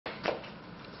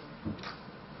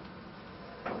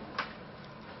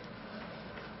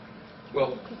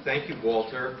Well, thank you,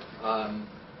 Walter.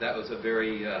 That was a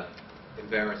very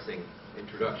embarrassing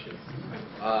introduction.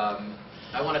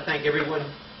 I want to thank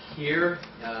everyone here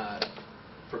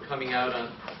for coming out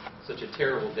on such a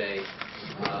terrible day.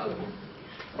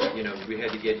 You know, we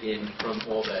had to get in from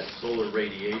all that solar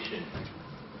radiation.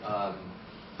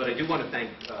 But I do want to thank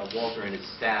Walter and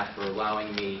his staff for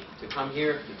allowing me to come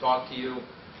here to talk to you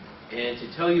and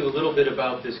to tell you a little bit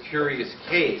about this curious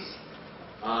case.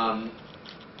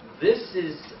 This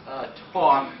is a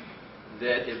talk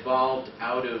that evolved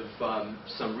out of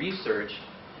some research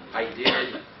I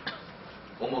did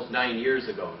almost 9 years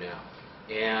ago now.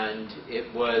 And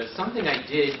it was something I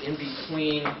did in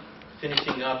between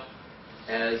finishing up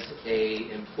as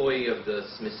an employee of the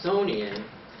Smithsonian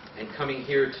and coming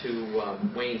here to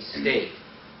Wayne State.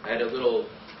 I had a little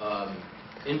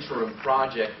interim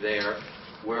project there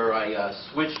where I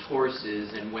switched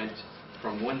courses and went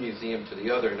from one museum to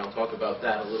the other, and I'll talk about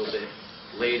that a little bit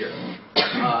later.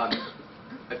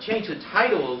 I've changed the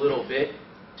title a little bit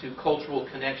to Cultural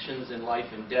Connections in Life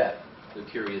and Death, The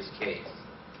Curious Case.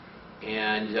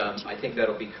 And I think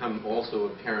that'll become also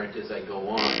apparent as I go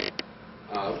on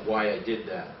why I did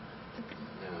that.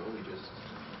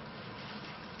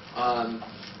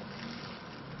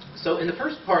 So in the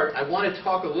first part, I want to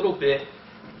talk a little bit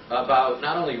about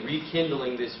not only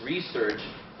rekindling this research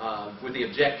with the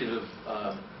objective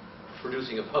of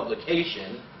producing a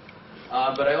publication,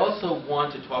 but I also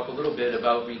want to talk a little bit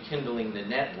about rekindling the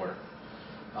network,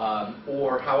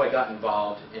 or how I got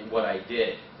involved in what I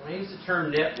did. When I use the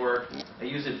term network, I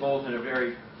use it both in a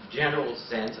very general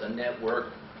sense, a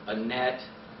network, a net,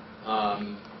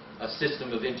 a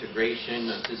system of integration,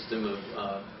 a system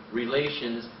of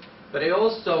relations, but I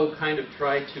also kind of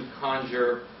try to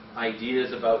conjure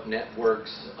ideas about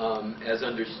networks as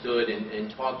understood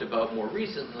and talked about more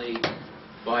recently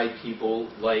by people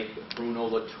like Bruno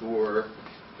Latour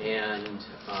and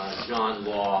John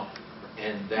Law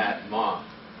and that mob.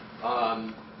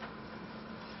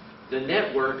 The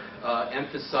network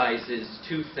emphasizes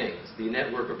two things. The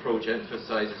network approach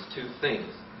emphasizes two things.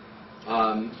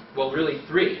 Well, really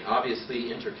three.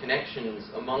 Obviously,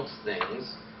 interconnections amongst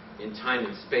things in time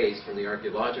and space from the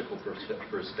archaeological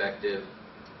perspective.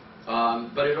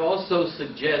 But it also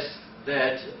suggests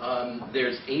that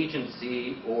there's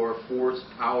agency or force,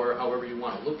 power, however you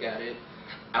want to look at it,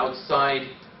 outside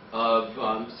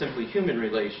of simply human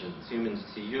relations, humans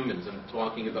to humans. I'm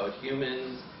talking about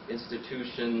humans,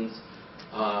 institutions,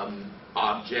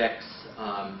 objects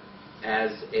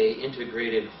as a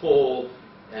integrated whole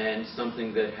and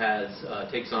something that has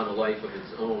takes on a life of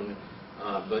its own,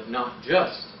 but not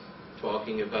just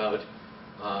talking about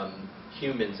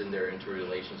humans and their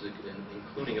interrelations,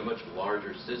 including a much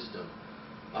larger system,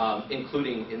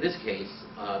 including, in this case,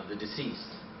 the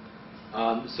deceased.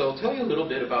 So I'll tell you a little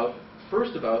bit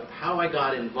first about how I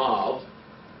got involved.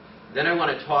 Then I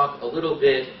want to talk a little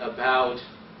bit about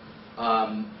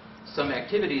some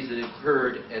activities that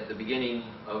occurred at the beginning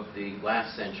of the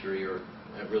last century, or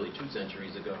really 2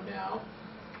 centuries ago now.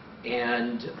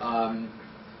 And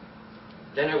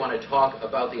then I want to talk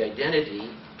about the identity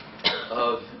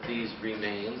of these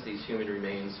remains, these human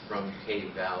remains from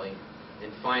Cave Valley,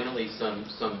 and finally some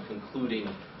concluding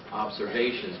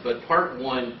observations. But part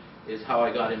 1 is how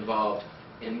I got involved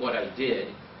in what I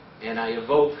did, and I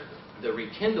evoke the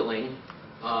rekindling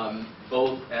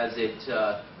both as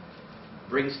it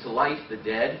brings to life the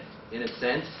dead, in a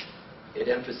sense. It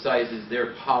emphasizes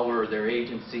their power, their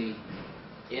agency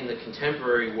in the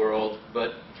contemporary world,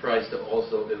 but tries to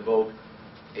also evoke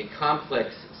a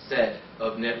complex set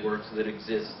of networks that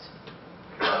exist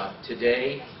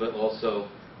today, but also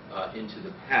into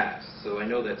the past. So I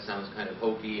know that sounds kind of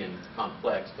hokey and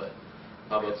complex, but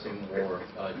how about some more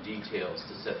details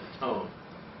to set the tone?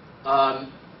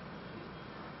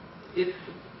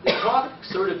 The talk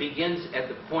sort of begins at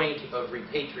the point of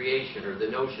repatriation, or the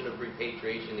notion of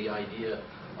repatriation, the idea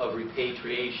of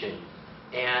repatriation.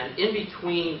 And in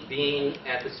between being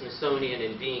at the Smithsonian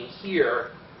and being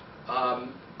here,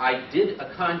 I did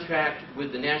a contract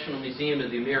with the National Museum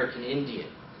of the American Indian.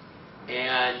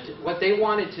 And what they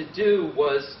wanted to do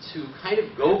was to kind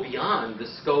of go beyond the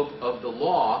scope of the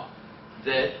law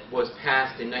that was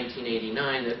passed in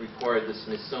 1989 that required the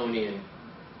Smithsonian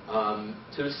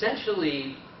to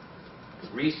essentially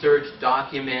research,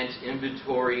 document,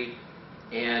 inventory,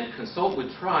 and consult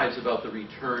with tribes about the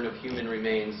return of human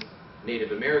remains,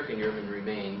 Native American human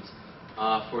remains,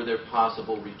 for their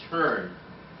possible return.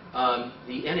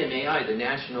 The NMAI, the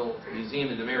National Museum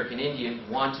of the American Indian,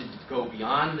 wanted to go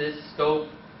beyond this scope.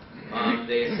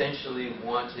 They essentially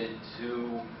wanted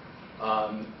to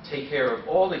take care of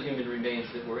all the human remains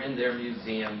that were in their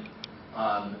museum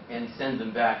and send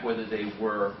them back, whether they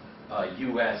were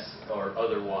U.S. or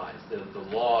otherwise. The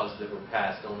laws that were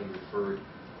passed only referred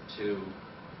to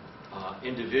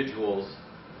individuals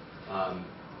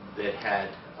that had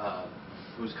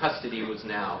whose custody was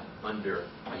now under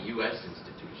a U.S.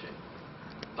 institution.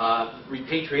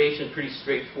 Repatriation, pretty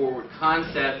straightforward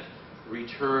concept.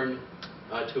 Return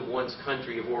to one's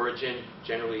country of origin.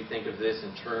 Generally think of this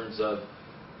in terms of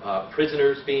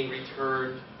prisoners being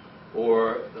returned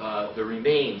or the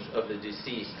remains of the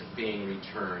deceased being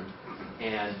returned.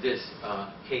 And this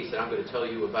case that I'm going to tell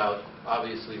you about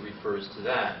obviously refers to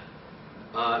that.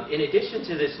 In addition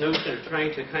to this notion of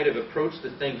trying to kind of approach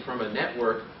the thing from a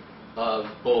network of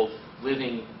both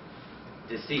living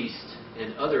deceased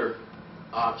and other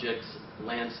objects,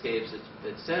 landscapes,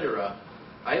 etc.,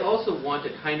 I also want to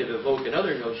kind of evoke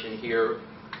another notion here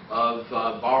of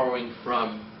borrowing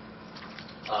from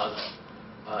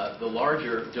the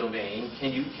larger domain.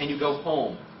 Can you go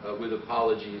home? With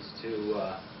apologies to,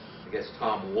 I guess,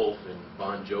 Tom Wolfe and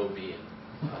Bon Jovi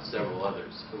and several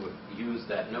others who have used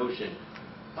that notion.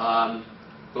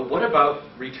 But what about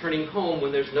returning home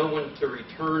when there's no one to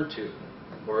return to?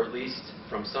 Or at least,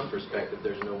 from some perspective,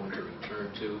 there's no one to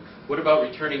return to. What about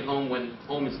returning home when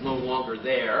home is no longer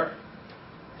there?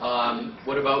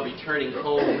 What about returning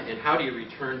home, and how do you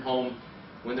return home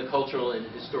when the cultural and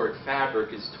historic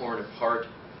fabric is torn apart,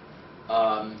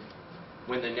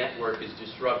 when the network is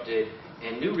disrupted,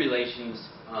 and new relations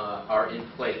are in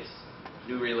place?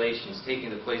 New relations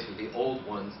taking the place of the old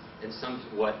ones and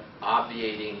somewhat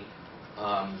obviating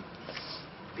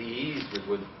the ease with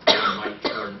which one might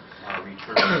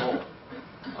return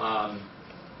home.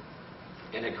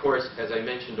 And of course, as I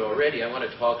mentioned already, I want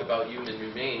to talk about human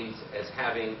remains as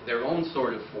having their own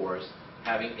sort of force,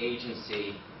 having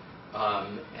agency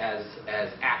as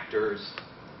actors,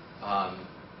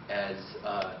 as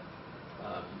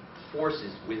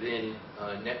forces within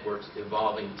networks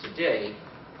evolving today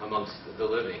amongst the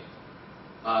living.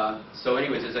 So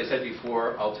anyways, as I said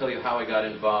before, I'll tell you how I got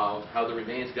involved, how the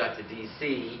remains got to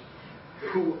D.C.,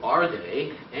 who are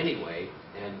they anyway,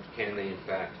 and can they in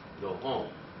fact go home?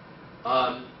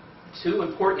 Two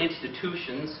important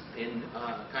institutions in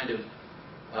kind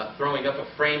of throwing up a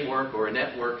framework or a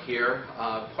network here.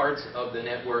 Parts of the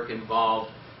network involve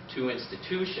two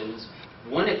institutions.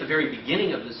 One at the very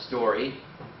beginning of the story,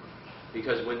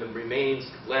 because when the remains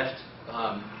left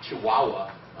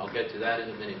Chihuahua, I'll get to that in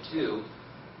a minute too,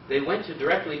 they went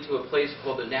directly to a place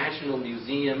called the National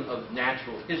Museum of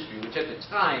Natural History, which at the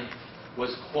time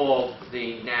was called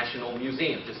the National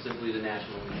Museum, just simply the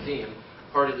National Museum,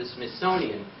 part of the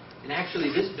Smithsonian. And actually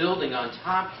this building on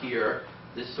top here,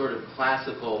 this sort of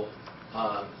classical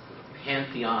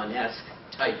Pantheon-esque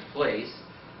type place,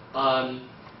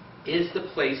 is the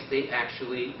place they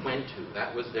actually went to.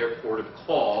 That was their port of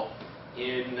call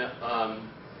in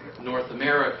North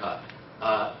America.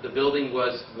 The building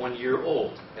was 1 year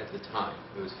old at the time.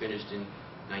 It was finished in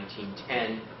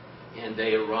 1910, and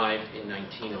they arrived in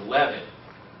 1911.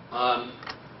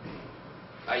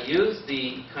 I use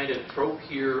the kind of trope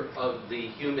here of the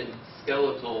human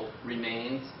skeletal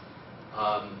remains,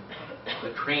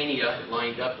 the crania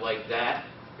lined up like that,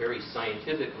 very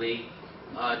scientifically,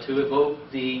 to evoke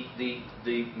the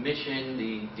mission,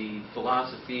 the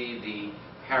philosophy, the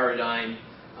paradigm,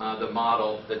 the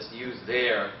model that's used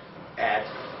there at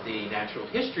the Natural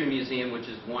History Museum, which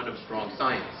is one of strong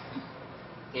science.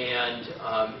 And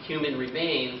human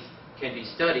remains can be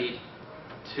studied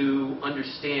to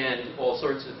understand all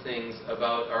sorts of things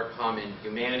about our common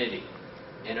humanity,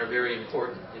 and are very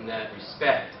important in that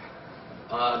respect.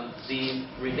 The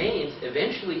remains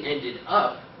eventually ended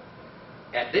up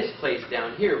at this place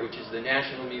down here, which is the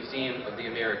National Museum of the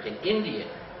American Indian.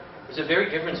 It's a very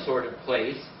different sort of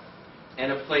place,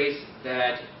 and a place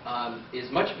that is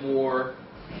much more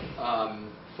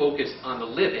focused on the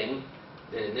living,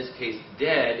 than in this case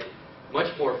dead,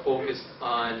 much more focused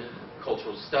on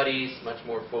cultural studies, much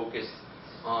more focused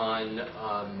on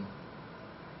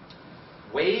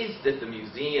ways that the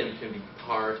museum can be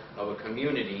part of a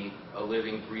community, a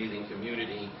living, breathing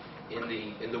community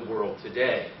in the world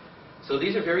today. So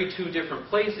these are very two different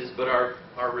places, but our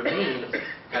remains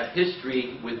have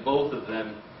history with both of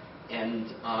them,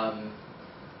 and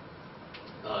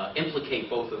implicate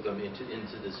both of them into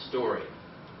this story.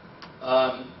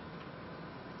 I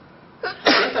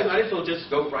guess I might as well just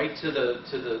go right to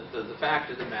the fact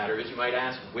of the matter is, you might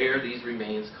ask where these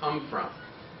remains come from.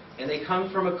 And they come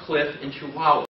from a cliff in Chihuahua.